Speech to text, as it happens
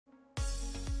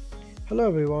Hello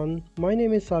everyone, my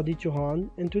name is Sadi Chauhan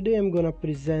and today I'm gonna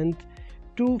present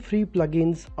two free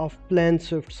plugins of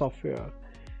PlanSwift software.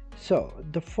 So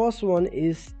the first one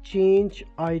is change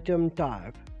item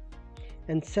type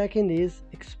and second is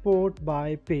export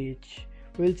by page.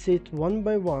 We'll see it one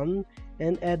by one,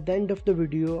 and at the end of the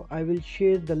video I will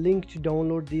share the link to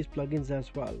download these plugins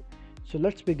as well. So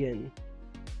let's begin.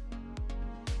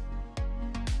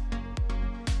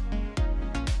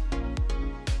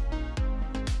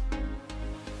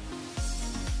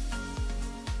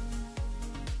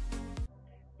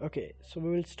 Okay, so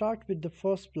we will start with the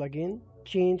first plugin,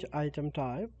 change item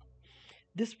type.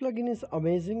 This plugin is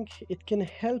amazing. It can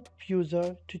help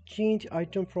user to change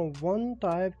item from one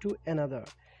type to another.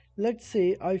 Let's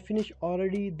say I finish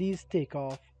already these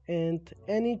takeoff, and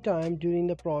anytime during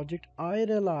the project I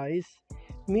realize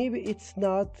maybe it's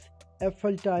not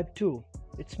FL type 2,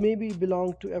 it's maybe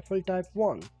belong to FL type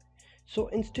 1. So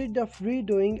instead of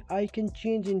redoing, I can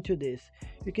change into this.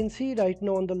 You can see right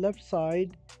now on the left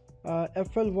side,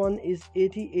 FL1 is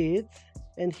 88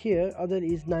 and here other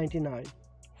is 99.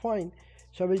 Fine.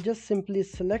 So I will just simply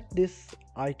select this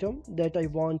item that I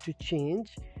want to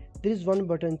change. There is one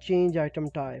button, change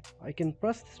item type. I can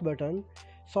press this button.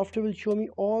 Software will show me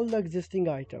all the existing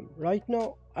item. Right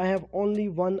now I have only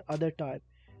one other type.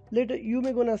 Later you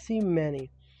may gonna see many.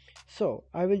 So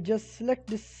I will just select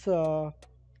this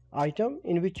item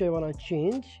in which I wanna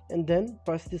change and then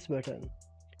press this button.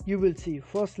 You will see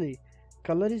firstly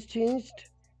color is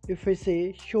changed. If I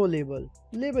say show label,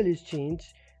 label is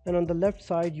changed, and on the left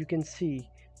side you can see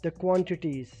the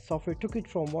quantities. Software took it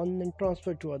from one and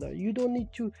transferred to other. You don't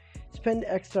need to spend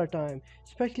extra time,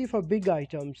 especially for big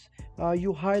items.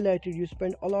 You highlighted, you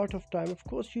spend a lot of time. Of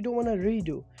course you don't want to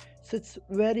redo, so it's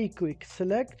very quick.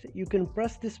 Select, you can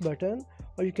press this button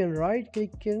or you can right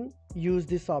click and use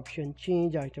this option,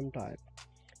 change item type.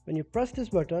 When you press this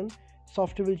button,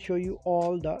 software will show you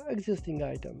all the existing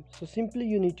items. So simply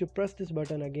you need to press this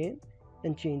button again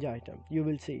and change item. You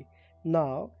will see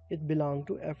now it belongs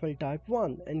to FL type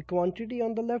 1, and quantity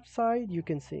on the left side you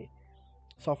can see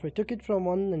software took it from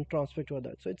one and transferred to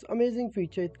other. So it's amazing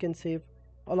feature. It can save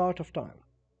a lot of time.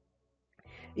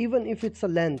 Even if it's a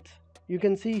length, you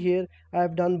can see here I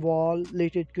have done wall,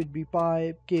 later it could be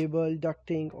pipe, cable,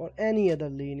 ducting or any other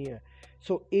linear.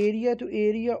 So area to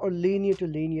area or linear to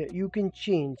linear you can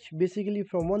change basically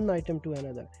from one item to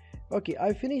another. Okay,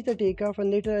 I finished the takeoff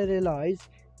and later I realized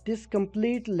this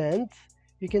complete length,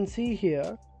 you can see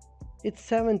here it's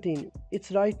 17.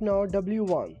 It's right now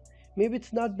W1. Maybe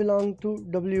it's not belong to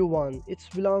W1, it's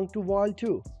belong to wall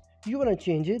 2. You want to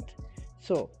change it,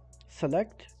 so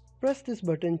select, press this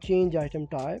button, change item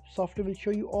type. Software will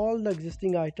show you all the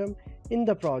existing item in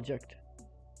the project.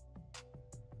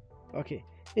 Okay,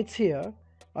 it's here.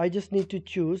 I just need to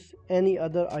choose any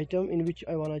other item in which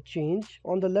I want to change.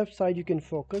 On the left side you can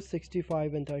focus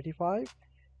 65 and 35.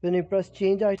 When you press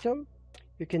change item,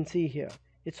 you can see here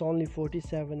it's only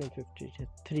 47 and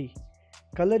 53.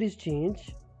 Color is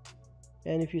changed,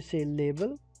 and if you say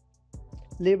label,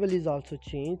 label is also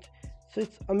changed. So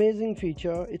it's amazing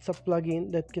feature. It's a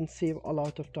plugin that can save a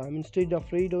lot of time. Instead of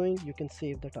redoing, you can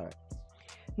save the time.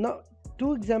 Now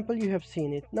two examples you have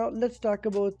seen it. Now let's talk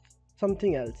about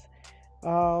something else.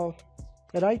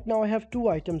 Right now I have two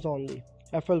items only,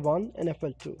 FL1 and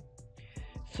FL2.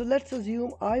 So let's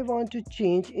assume I want to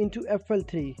change into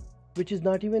FL3, which is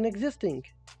not even existing.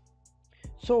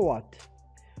 So what?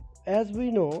 As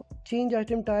we know, change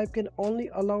item type can only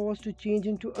allow us to change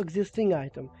into existing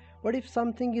item. But if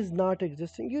something is not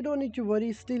existing, you don't need to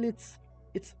worry. Still it's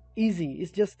easy. It's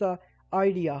just the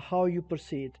idea how you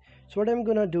proceed. So what I'm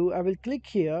gonna do, I will click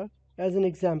here. As an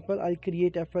example, I'll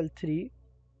create FL3.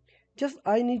 Just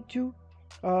I need to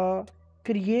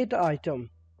create an item.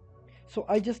 So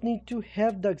I just need to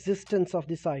have the existence of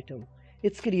this item.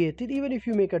 It's created even if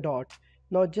you make a dot.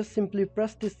 Now just simply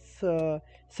press this,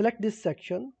 select this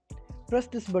section, press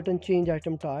this button, change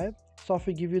item type.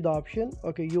 Software give you the option,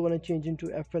 okay, you want to change into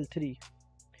FL3.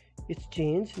 It's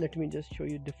changed. Let me just show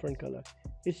you different color.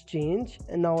 It's changed,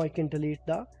 and now I can delete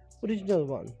the original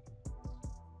one.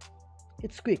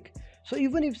 It's quick. So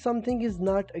even if something is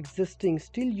not existing,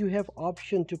 still you have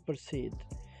option to proceed.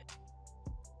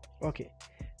 Okay,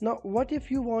 now what if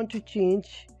you want to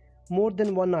change more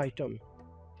than one item?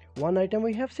 One item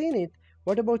we have seen it.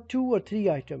 What about 2 or 3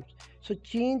 items? So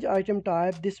change item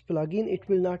type, this plugin, it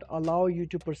will not allow you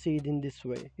to proceed in this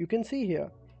way. You can see here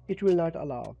it will not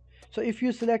allow. So if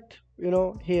you select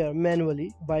here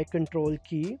manually by control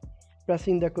key,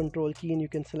 pressing the control key, and you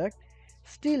can select,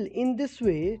 still in this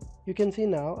way you can see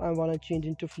now I want to change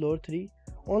into floor 3,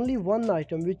 only one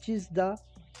item, which is the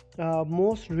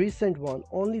most recent one,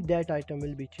 only that item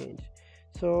will be changed.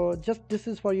 So just this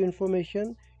is for your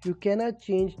information. You cannot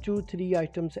change 2-3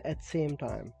 items at same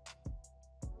time,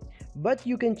 but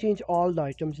you can change all the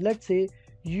items. Let's say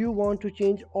you want to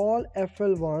change all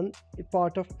FL1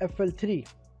 part of FL3.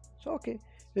 So okay,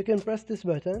 you can press this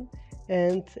button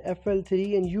and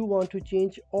FL3, and you want to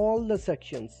change all the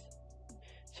sections.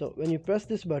 So when you press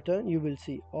this button, you will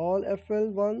see all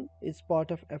FL1 is part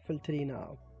of FL3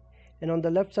 now, and on the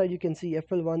left side you can see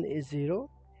FL1 is 0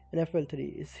 and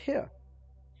FL3 is here.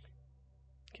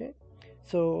 Okay,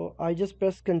 so I just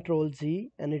press Ctrl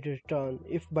Z and it return.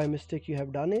 If by mistake you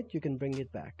have done it, you can bring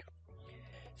it back.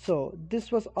 So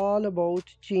this was all about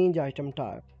change item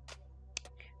type.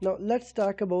 Now let's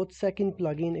talk about second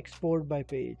plugin, export by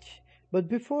page. But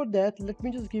before that, let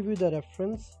me just give you the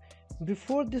reference.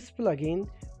 Before this plugin,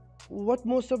 what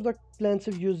most of the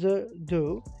PlanSwift user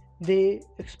do, they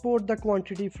export the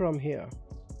quantity from here.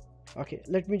 Okay,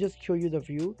 let me just show you the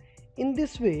view. In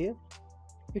this way,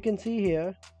 you can see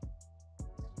here,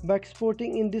 by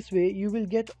exporting in this way, you will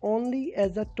get only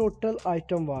as a total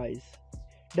item wise.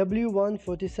 W1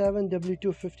 47,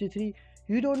 W2 53.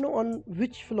 You don't know on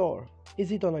which floor.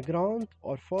 Is it on a ground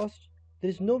or first? There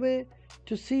is no way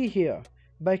to see here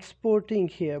by exporting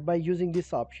here by using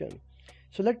this option.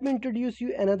 So let me introduce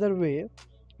you another way,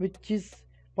 which is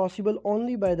possible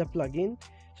only by the plugin.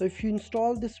 So if you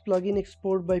install this plugin,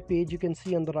 export by page, you can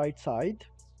see on the right side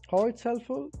how it's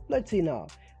helpful. Let's see now.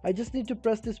 I just need to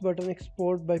press this button,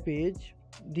 export by page.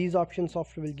 These options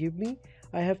software will give me.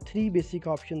 I have 3 basic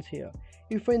options here.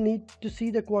 If I need to see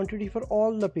the quantity for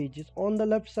all the pages, on the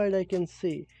left side I can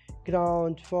say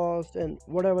ground, first, and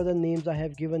whatever the names I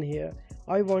have given here.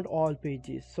 I want all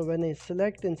pages. So when I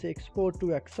select and say export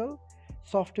to Excel,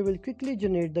 software will quickly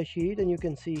generate the sheet, and you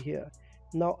can see here.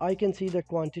 Now I can see the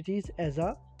quantities as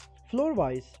a floor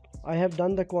wise. I have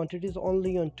done the quantities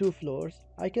only on 2 floors.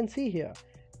 I can see here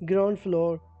ground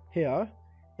floor here,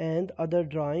 and other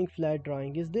drawing, flat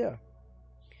drawing is there.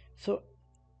 So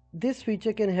this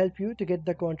feature can help you to get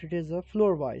the quantities of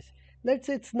floor wise. Let's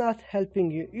say it's not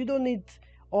helping you. You don't need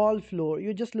all floor.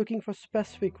 You're just looking for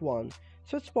specific one.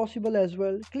 So it's possible as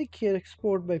well. Click here,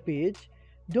 export by page.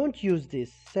 Don't use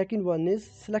this. Second one is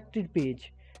selected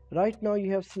page. Right now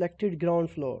you have selected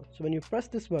ground floor. So when you press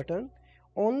this button,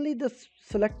 only the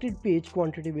selected page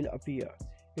quantity will appear.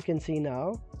 You can see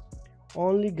now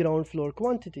only ground floor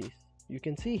quantities. You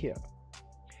can see here.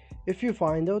 If you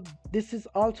find out this is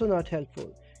also not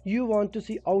helpful, you want to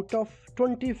see out of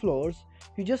 20 floors,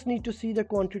 you just need to see the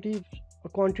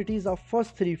quantities of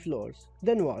first 3 floors.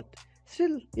 Then what?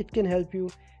 Still it can help you.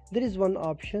 There is one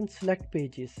option, select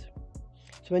pages.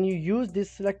 So when you use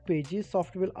this select pages,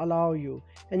 software will allow you,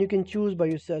 and you can choose by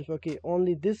yourself. Okay,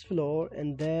 only this floor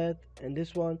and that and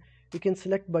this one. You can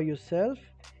select by yourself,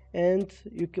 and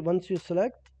once you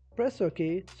select, press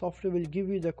OK. Software will give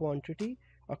you the quantity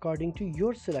according to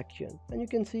your selection, and you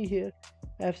can see here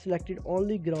I have selected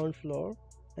only ground floor,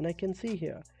 and I can see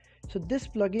here. So this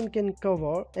plugin can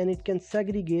cover, and it can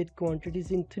segregate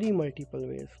quantities in 3 multiple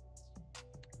ways.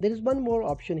 There is one more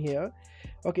option here.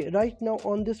 Okay, right now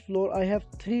on this floor I have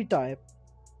 3 type,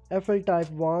 FL type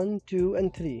 1, 2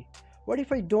 and 3. What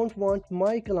if I don't want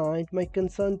my client, my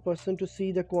concerned person, to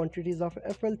see the quantities of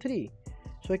FL3?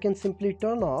 So I can simply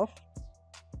turn off,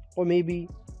 or maybe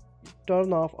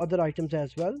turn off other items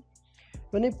as well.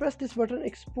 When I press this button,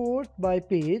 export by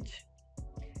page,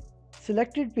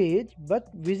 selected page but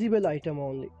visible item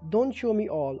only. Don't show me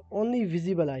all, only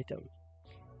visible item.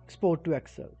 Export to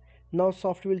Excel. Now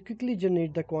software will quickly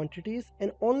generate the quantities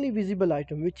and only visible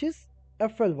item, which is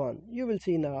FL1. You will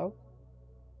see now.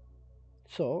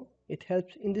 So it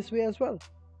helps in this way as well.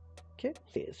 Okay,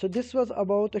 so this was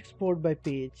about export by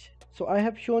page. So I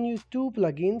have shown you 2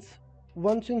 plugins.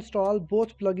 Once installed,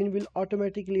 both plugins will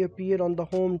automatically appear on the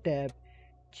home tab.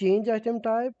 Change item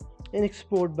type and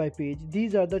export by page.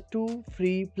 These are the 2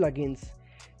 free plugins.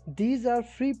 These are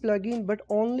free plugins, but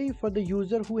only for the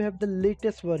user who have the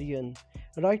latest version.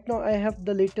 Right now I have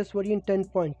the latest version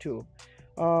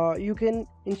 10.2. You can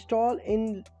install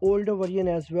in older version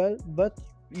as well, but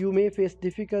you may face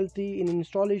difficulty in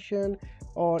installation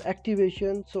or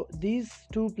activation. So these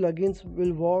 2 plugins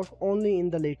will work only in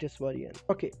the latest version.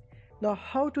 Okay, now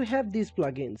how to have these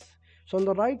plugins? So on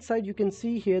the right side you can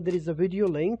see here there is a video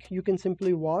link. You can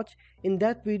simply watch. In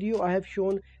that video I have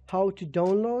shown how to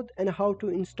download and how to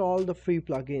install the free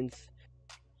plugins.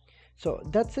 So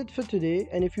that's it for today,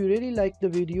 and if you really liked the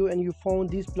video and you found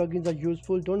these plugins are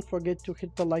useful, don't forget to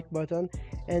hit the like button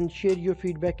and share your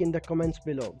feedback in the comments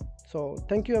below. So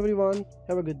thank you everyone,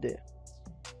 have a good day.